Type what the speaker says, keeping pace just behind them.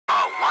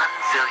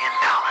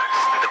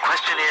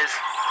question is,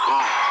 who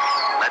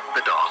let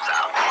the dogs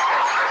out?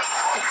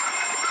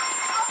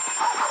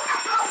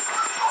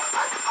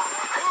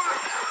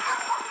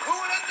 Who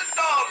let the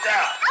dogs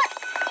out?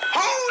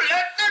 Who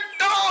let the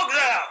dogs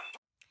out?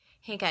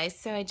 Hey guys,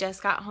 so I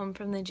just got home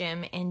from the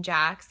gym and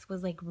Jax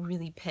was like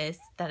really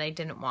pissed that I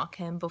didn't walk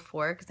him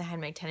before because I had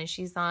my tennis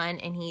shoes on,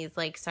 and he's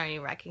like starting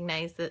to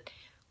recognize that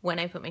when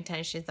I put my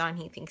tennis shoes on,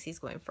 he thinks he's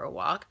going for a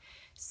walk.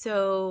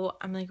 So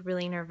I'm like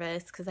really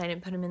nervous because I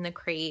didn't put him in the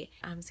crate.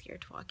 I'm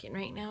scared to walk in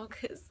right now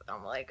because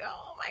I'm like,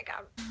 oh my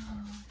God.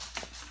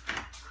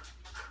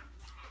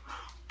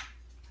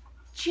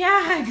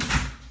 Jax!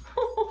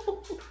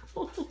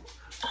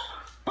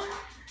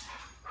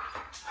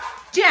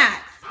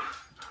 Jax!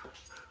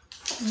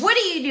 What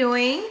are you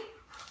doing?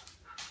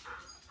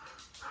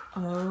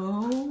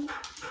 Oh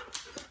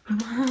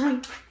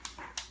my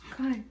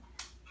God.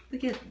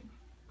 Look at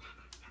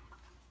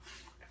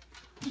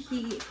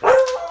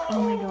oh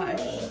my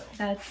gosh.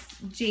 That's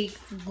Jake's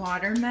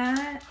water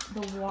mat.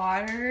 The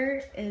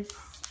water is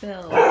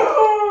spilled.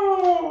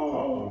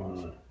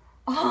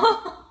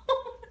 Oh.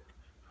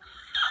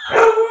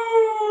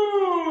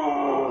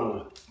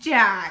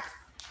 Jax.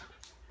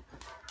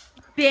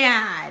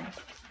 Bad.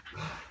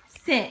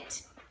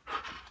 Sit.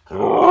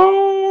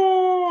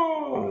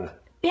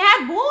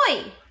 Bad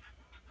boy.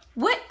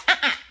 What?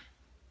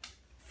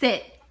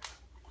 Sit.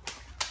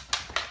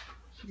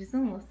 He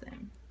doesn't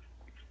listen.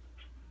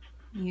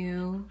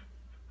 You.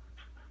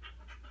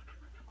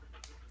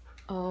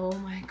 Oh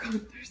my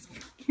God, there's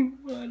fucking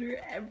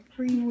water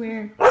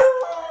everywhere.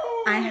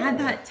 I had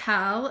that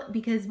towel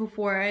because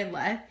before I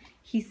left,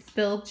 he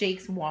spilled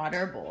Jake's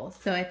water bowl.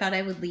 So I thought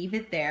I would leave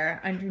it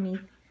there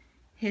underneath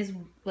his,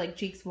 like,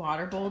 Jake's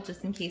water bowl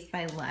just in case if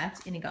I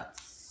left, and it got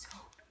so,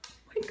 oh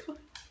my God,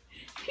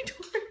 my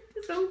door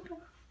is open.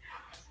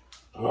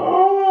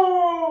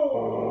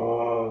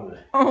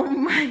 Oh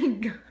my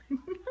God.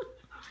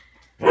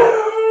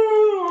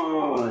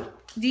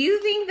 Do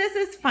you think this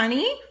is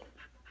funny?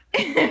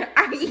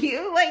 Are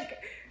you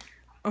like,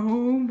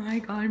 oh my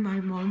God, my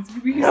mom's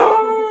gonna be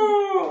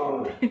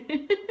so What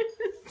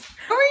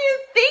are you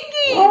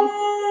thinking?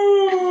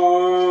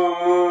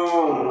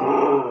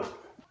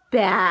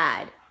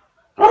 Bad.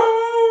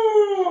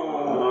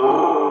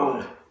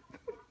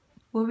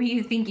 What were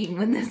you thinking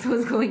when this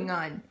was going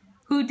on?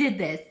 Who did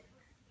this?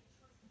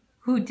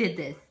 Who did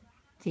this?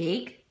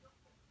 Jake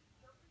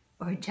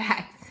or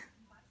Jax?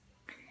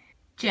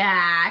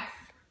 Jax.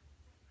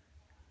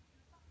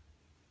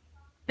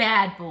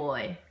 Bad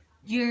boy.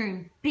 You're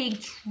in big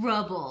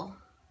trouble.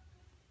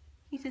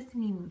 He doesn't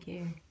even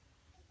care.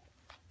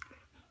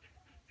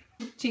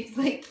 Jake's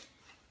like,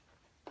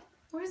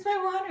 where's my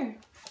water?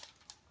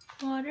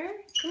 Water?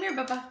 Come here,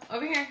 Bubba.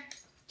 Over here.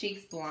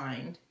 Jake's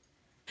blind.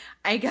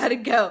 I gotta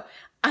go.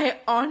 I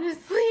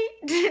honestly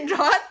did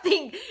not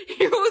think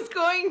he was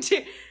going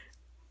to,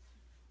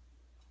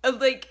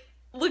 like,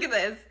 look at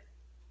this.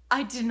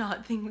 I did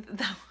not think that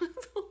that was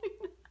going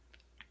to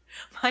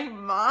happen. My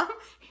mom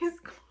is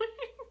going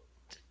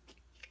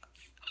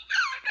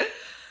to,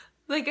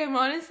 like, I'm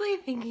honestly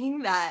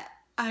thinking that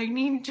I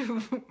need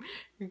to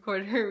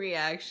record her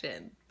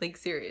reaction. Like,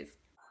 serious.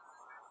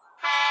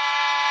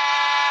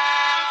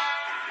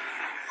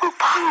 Oh,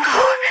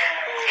 Pongo.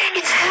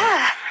 It's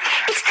her.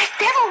 It's that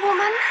devil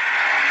woman.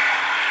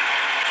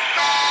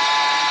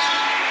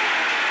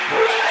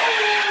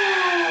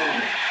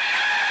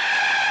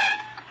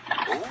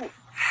 Oh,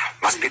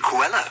 must be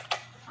Cruella.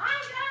 Hi,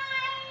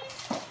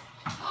 guys!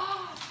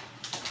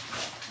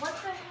 What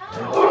the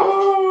hell?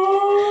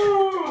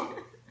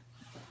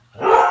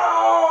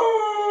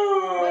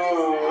 What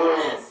is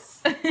this?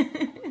 I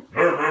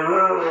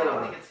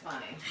don't think it's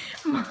funny.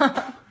 Mom.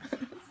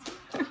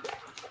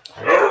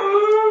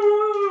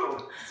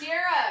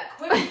 Sierra,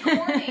 quit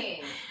recording.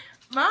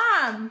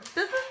 Mom,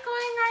 this is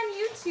going on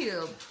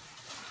YouTube.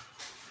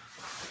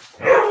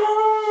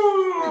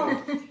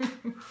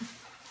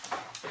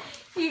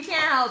 You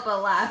can't help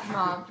but laugh,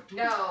 Mom.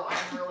 No,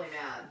 I'm really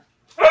mad.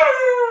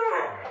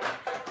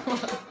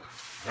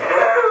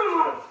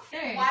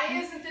 Why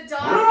isn't the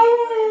dog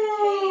even in the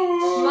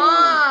cage?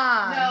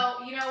 Mom! No,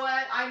 you know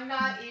what? I'm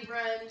not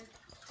even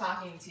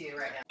talking to you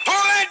right now. Who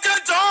let the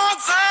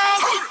dogs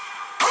out? Who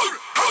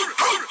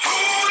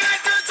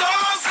let the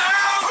dogs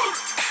out?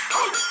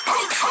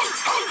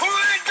 Who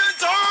let the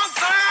dogs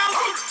out?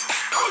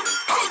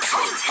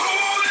 Who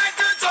let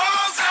the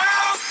dogs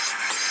out?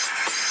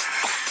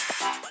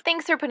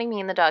 Thanks for putting me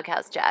in the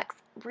doghouse, Jax.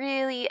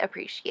 Really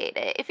appreciate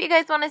it. If you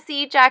guys want to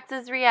see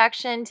Jax's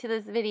reaction to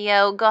this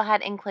video, go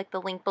ahead and click the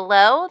link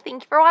below.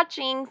 Thank you for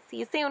watching. See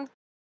you soon.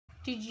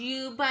 Did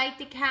you bite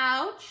the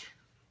couch?